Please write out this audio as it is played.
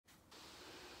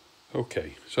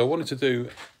Okay, so I wanted to do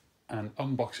an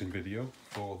unboxing video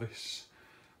for this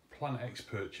Planet X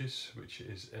purchase, which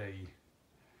is a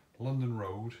London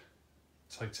Road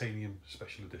Titanium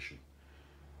Special Edition.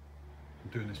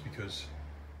 I'm doing this because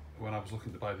when I was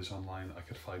looking to buy this online, I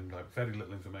could find out very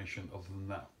little information other than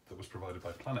that was provided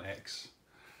by Planet X.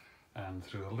 And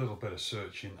through a little bit of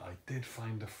searching, I did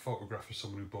find a photograph of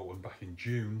someone who bought one back in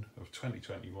June of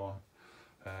 2021.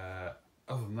 Other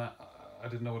than that, I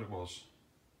didn't know what it was.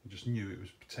 I just knew it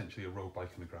was potentially a road bike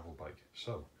and a gravel bike.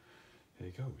 So, here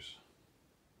it goes.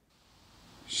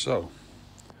 So,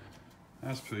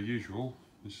 as per usual,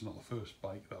 this is not the first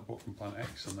bike that I bought from Planet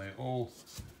X, and they're all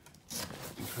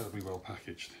incredibly well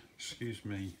packaged. Excuse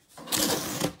me,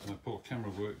 my poor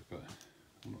camera work, but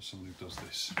I'm not someone who does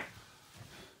this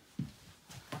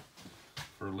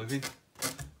for a living.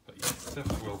 But yeah,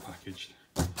 definitely well packaged.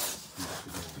 Okay,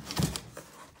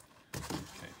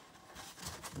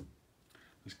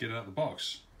 let's get it out of the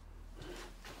box.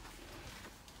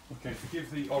 Okay, forgive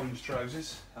the orange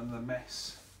trousers and the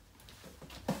mess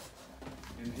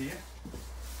in here.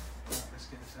 Right, let's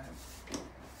get this out.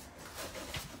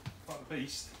 Quite a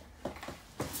beast.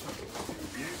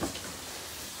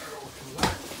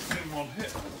 In one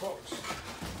hit in the box.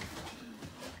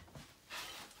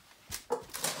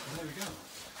 And there we go.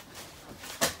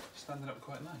 Standing up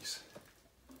quite nice.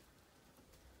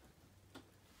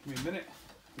 Give me a minute,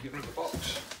 we get rid of the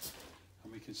box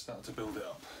and we can start to build it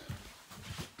up.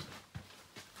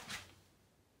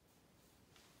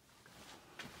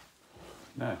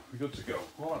 Now, we're good to go.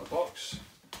 All out of the box.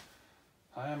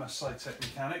 I am a Cytec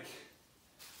mechanic.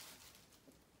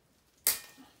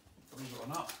 Believe it or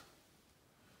not.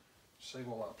 Save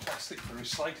all that plastic for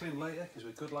recycling later because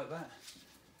we're good like that.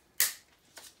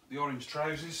 The orange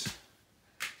trousers.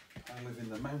 I live in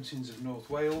the mountains of North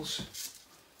Wales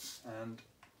and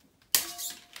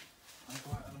I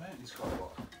go out on the mountains quite a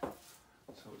lot.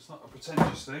 So it's not a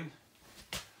pretentious thing.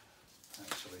 I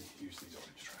actually use these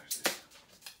orange trousers.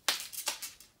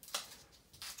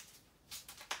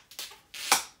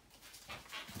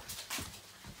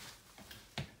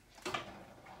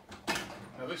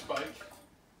 Now this bike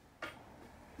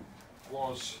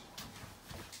was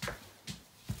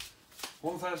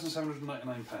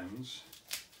 £1,799.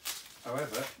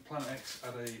 However, Planet X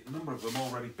had a number of them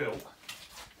already built,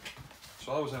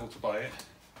 so I was able to buy it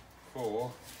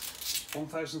for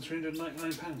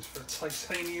 £1,399 for a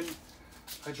titanium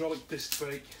hydraulic disc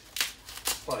brake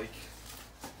bike.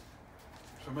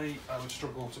 For me, I would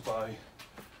struggle to buy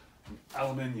an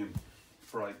aluminium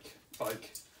brake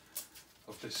bike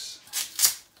of this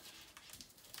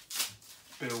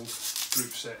build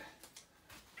group set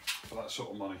for that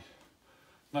sort of money.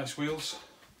 Nice wheels,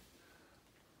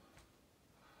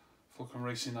 Fulcrum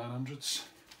Racing 900s,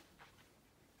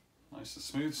 nice and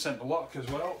smooth, centre lock as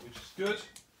well, which is good.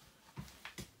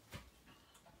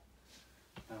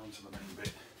 Now onto the main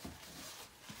bit.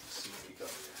 Let's see what we got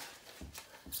here.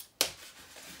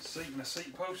 Seat and a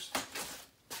seat post.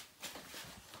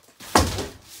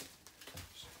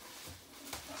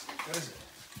 That's not good, is it?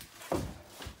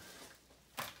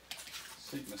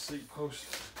 Seat and a seat post.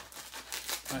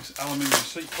 Nice aluminium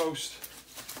seat post.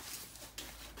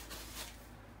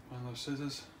 And those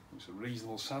scissors. Looks a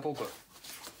reasonable saddle, but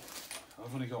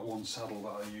I've only got one saddle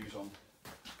that I use on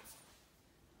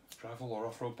gravel or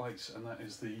off-road bikes, and that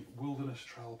is the Wilderness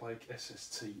Trail Bike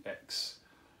SST-X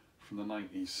from the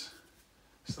 90s.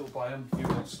 Still buy them, new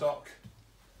on stock,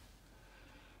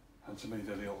 and to me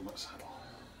they're the ultimate saddle.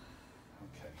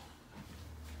 Okay.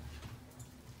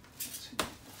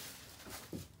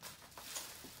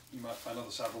 You might find other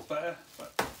saddles better,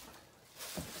 but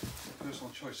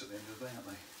personal choice at the end of the day, aren't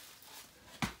they?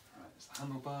 Right, it's the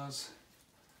handlebars.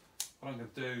 What I'm going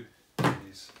to do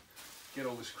is get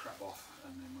all this crap off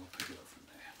and then we'll pick it up from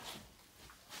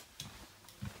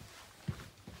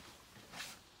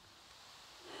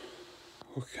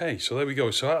there. Okay, so there we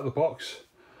go. So out of the box,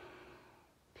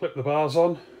 clip the bars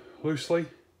on loosely,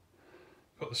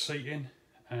 put the seat in,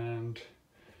 and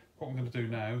what I'm going to do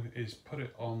now is put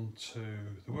it onto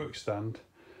the work stand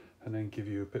and then give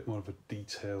you a bit more of a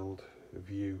detailed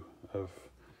view of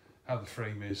how the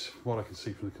frame is, what I can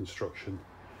see from the construction,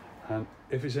 and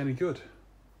if it's any good.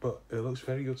 But it looks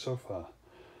very good so far.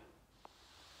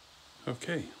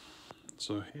 Okay,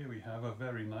 so here we have a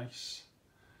very nice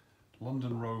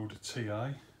London Road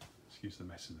TI. Excuse the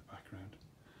mess in the background.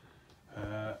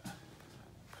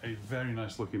 A very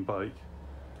nice looking bike,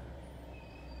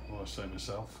 what I say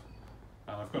myself.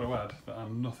 And I've got to add that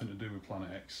I'm nothing to do with Planet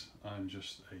X, I'm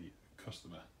just a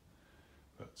customer.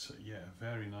 But yeah,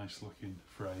 very nice looking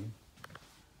frame.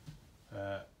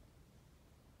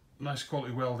 nice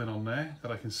quality welding on there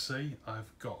that I can see.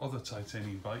 I've got other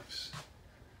titanium bikes,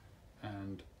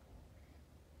 and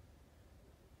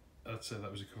I'd say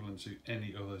that was equivalent to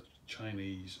any other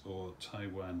Chinese or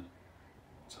Taiwan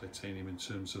titanium in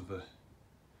terms of the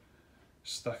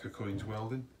stack of coins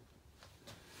welding.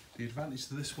 The advantage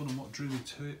to this one and what drew me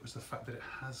to it was the fact that it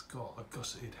has got a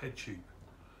gusseted head tube.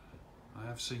 I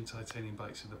have seen titanium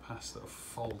bikes in the past that have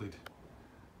folded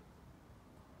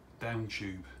down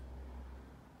tube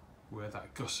where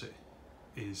that gusset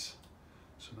is,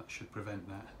 so that should prevent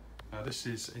that. Now this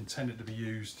is intended to be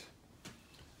used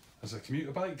as a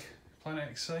commuter bike, Planet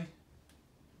XC.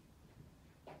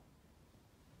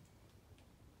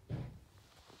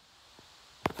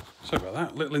 Sorry about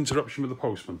that, little interruption with the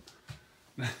postman.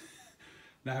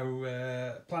 Now,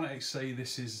 Planet XC,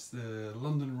 this is the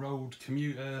London Road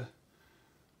commuter,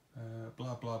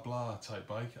 blah blah blah type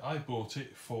bike. I bought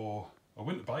it for a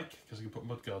winter bike because I can put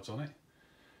mudguards on it,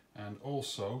 and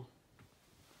also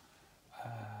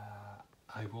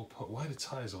I will put wider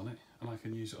tyres on it, and I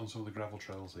can use it on some of the gravel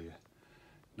trails here.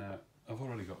 Now, I've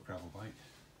already got a gravel bike,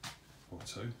 or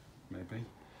two maybe,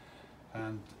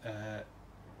 and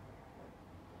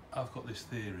I've got this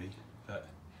theory that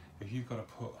if you've got to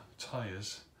put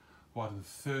tyres wider than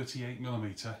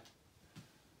 38mm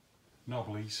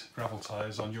knobblies, gravel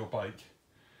tyres on your bike,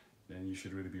 then you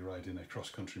should really be riding a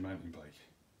cross-country mountain bike.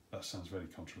 That sounds very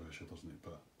controversial, doesn't it?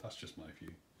 But that's just my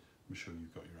view. I'm sure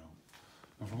you've got your own.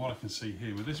 And from what I can see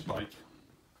here with this bike,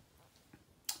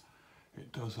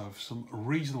 it does have some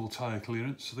reasonable tyre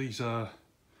clearance. So these are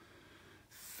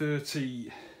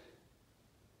 32mm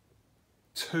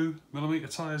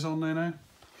tyres on there now.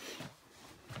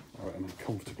 I reckon I can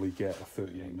comfortably get a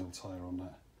 38mm tyre on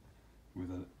that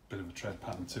with a bit of a tread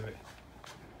pattern to it.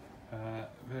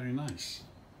 Very nice.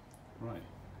 Right,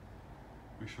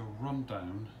 we shall run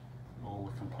down all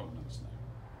the components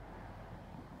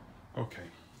now. Okay,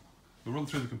 we'll run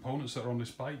through the components that are on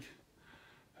this bike.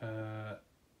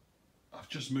 I've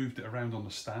just moved it around on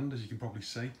the stand, as you can probably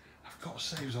see. I've got to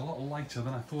say it was a lot lighter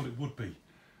than I thought it would be.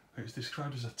 It's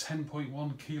described as a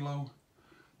 10.1 kilo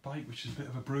bike, which is a bit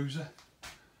of a bruiser.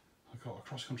 I've got a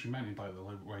cross-country mountain bike that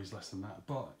weighs less than that,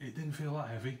 but it didn't feel that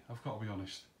heavy, I've got to be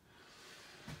honest.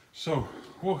 So,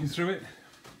 walking through it,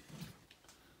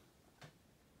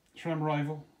 SRAM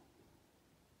Rival,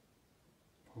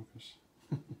 focus,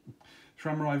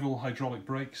 SRAM Rival hydraulic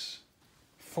brakes,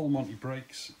 full Monty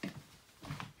brakes.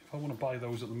 If I want to buy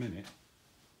those at the minute,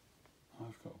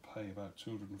 I've got to pay about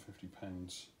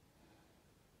 £250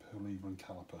 per lever and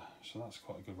caliper, so that's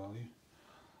quite a good value.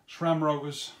 SRAM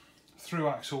rotors, through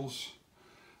axles,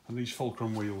 and these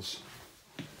Fulcrum wheels.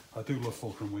 I do love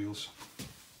Fulcrum wheels,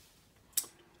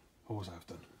 always have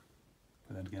done.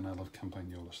 But then again, I love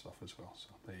Campagnola stuff as well,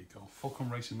 so there you go. Fulcrum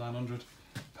Racing 900,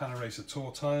 Panaracer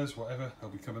Tour tyres, whatever,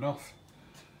 they'll be coming off.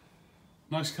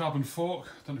 Nice carbon fork,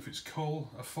 don't know if it's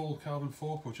a full carbon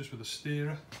fork or just with a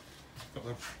steerer. Got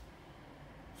the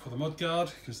for the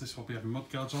mudguard, because this will be having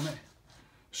mudguards on it.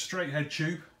 Straight head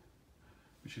tube,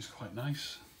 which is quite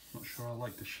nice. Not sure I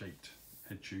like the shaped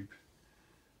head tube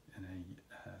in a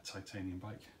titanium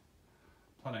bike.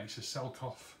 Planet XC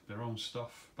Selkoff, their own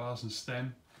stuff, bars and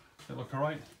stem, they look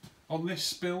alright. On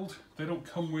this build, they don't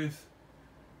come with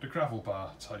the gravel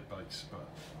bar type bikes, but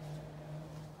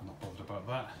I'm not bothered about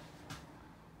that.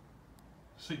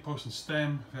 Seat post and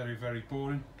stem, very, very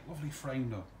boring. Lovely frame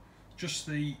though. Just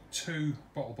the two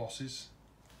bottle bosses.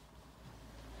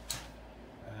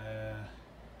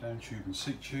 Down tube and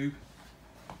seat tube.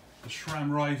 The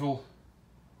SRAM Rival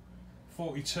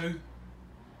 42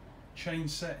 chain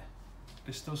set.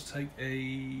 This does take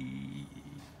a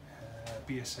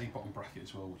BSA bottom bracket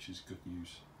as well, which is good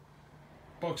news.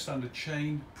 Bog standard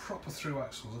chain, proper through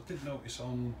axles. I did notice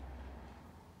on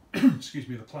excuse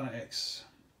me, the Planet X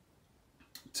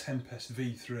Tempest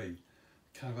V3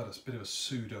 kind of had a bit of a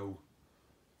pseudo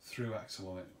through axle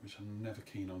on it, which I'm never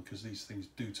keen on because these things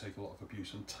do take a lot of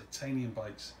abuse. On titanium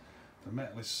bikes, the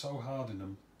metal is so hard in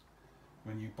them.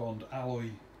 When you bond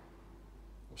alloy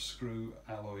or screw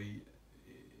alloy,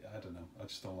 I don't know, I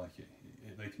just don't like it.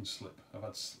 They can slip. I've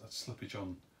had slippage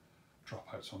on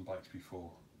dropouts on bikes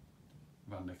before.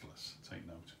 Van Nicholas, take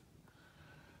note.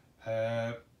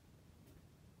 But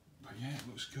yeah, it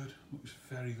looks good. Looks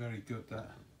very, very good,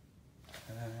 that.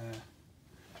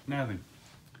 Now then,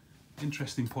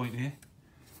 interesting point here.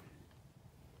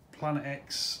 Planet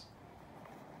X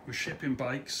was shipping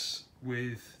bikes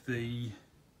with the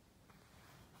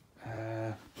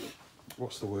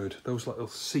what's the word? Those little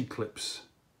C-clips,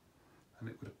 and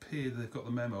it would appear they've got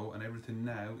the memo, and everything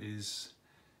now is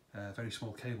very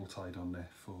small cable tied on there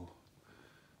for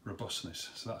robustness.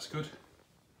 So that's good.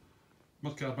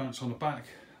 Mudguard mounts on the back.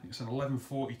 It's an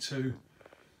 1142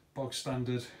 bog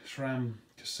standard SRAM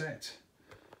cassette.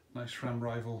 Nice SRAM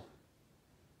rival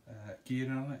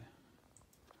gear on it.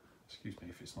 Excuse me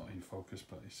if it's not in focus,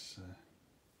 but it's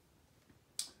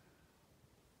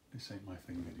this ain't my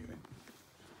thing videoing.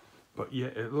 But yeah,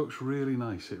 it looks really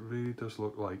nice. It really does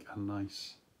look like a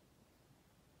nice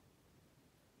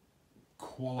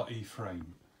quality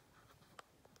frame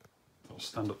that'll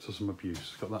stand up to some abuse.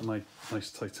 It's got that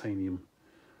nice titanium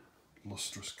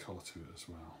lustrous colour to it as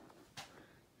well. I'll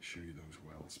show you those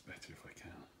welds better if I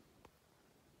can.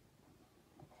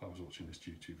 If I was watching this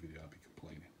YouTube video, I'd be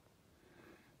complaining.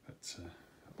 But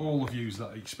all the views that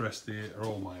I expressed there are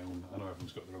all my own. I know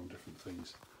everyone's got their own different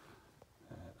things.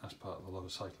 That's part of the love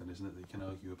of cycling, isn't it? That you can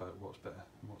argue about what's better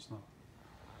and what's not.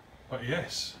 But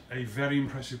yes, a very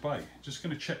impressive bike. Just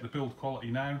going to check the build quality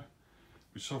now,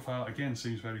 which so far again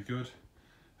seems very good,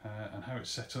 and how it's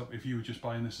set up if you were just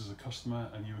buying this as a customer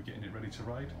and you were getting it ready to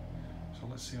ride. So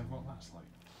let's see what that's like.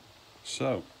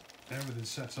 So everything's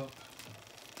set up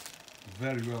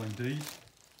very well indeed.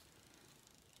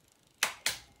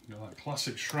 You've got that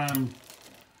classic SRAM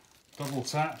double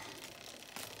tap.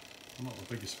 I'm not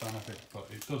the biggest fan of it, but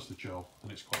it does the job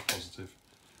and it's quite positive.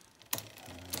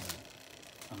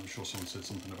 I'm sure someone said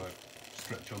something about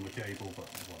stretch on the cable, but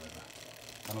whatever.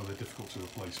 I know they're difficult to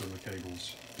replace when the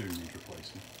cables do need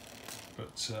replacing.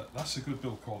 But that's a good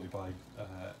build quality by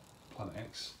Planet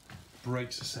X.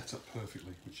 Brakes are set up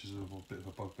perfectly, which is a little bit of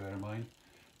a bugbear of mine.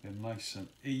 They're nice and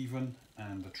even,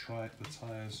 and the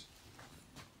tyres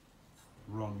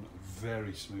run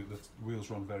very smooth. The wheels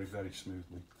run very, very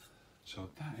smoothly. So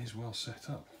that is well set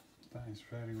up. That is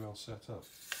very well set up.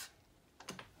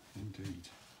 Indeed.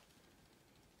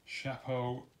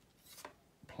 Chapeau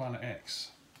Planet X.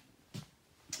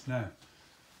 Now,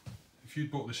 if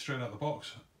you'd bought this straight out of the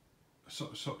box,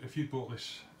 so if you bought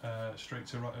this straight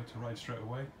to ride straight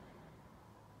away,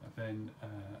 then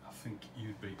I think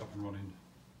you'd be up and running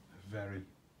very,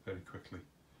 very quickly.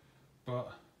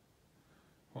 But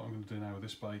what I'm going to do now with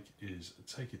this bike is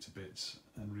take it to bits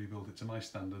and rebuild it to my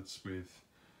standards with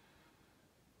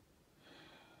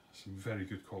some very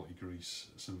good quality grease,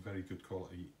 some very good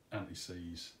quality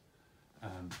anti-seize,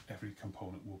 and every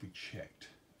component will be checked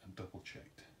and double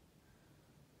checked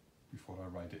before I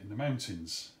ride it in the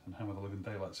mountains and hammer the living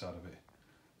daylights out of it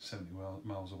 70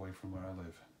 miles away from where I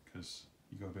live, because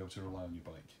you've got to be able to rely on your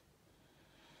bike.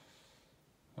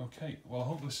 Okay, well I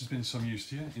hope this has been some use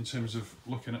to you in terms of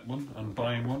looking at one and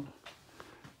buying one.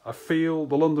 I feel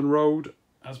the London Road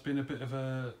has been a bit of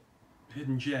a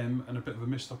hidden gem and a bit of a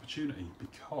missed opportunity,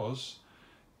 because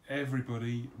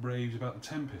everybody raves about the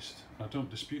Tempest. I don't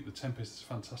dispute the Tempest is a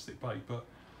fantastic bike, but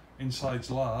inside's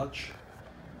large.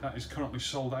 That is currently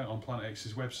sold out on Planet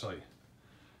X's website.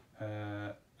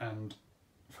 And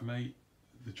for me,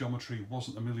 the geometry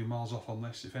wasn't a million miles off on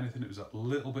this. If anything, it was a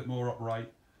little bit more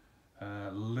upright,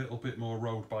 a little bit more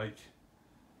road bike.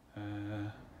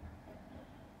 And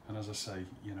as I say,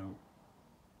 you know,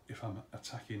 if I'm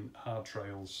attacking hard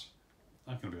trails,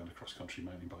 I'm going to be on a cross-country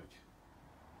mountain bike.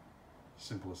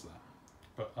 Simple as that.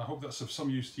 But I hope that's of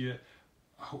some use to you.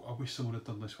 I wish someone had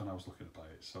done this when I was looking to buy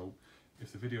it. So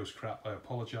if the video's crap, I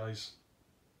apologise.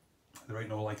 There ain't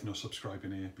no liking or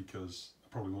subscribing here, because I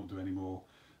probably won't do any more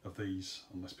of these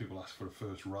unless people ask for a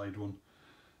first ride one,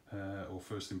 or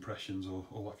first impressions, or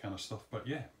all that kind of stuff. But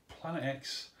yeah, Planet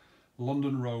X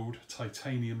London Road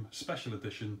Titanium Special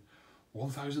Edition,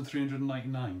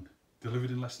 1,399,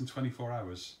 delivered in less than 24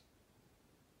 hours.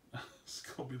 It's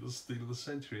got to be the steal of the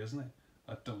century, hasn't it?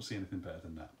 I don't see anything better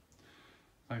than that.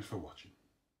 Thanks for watching.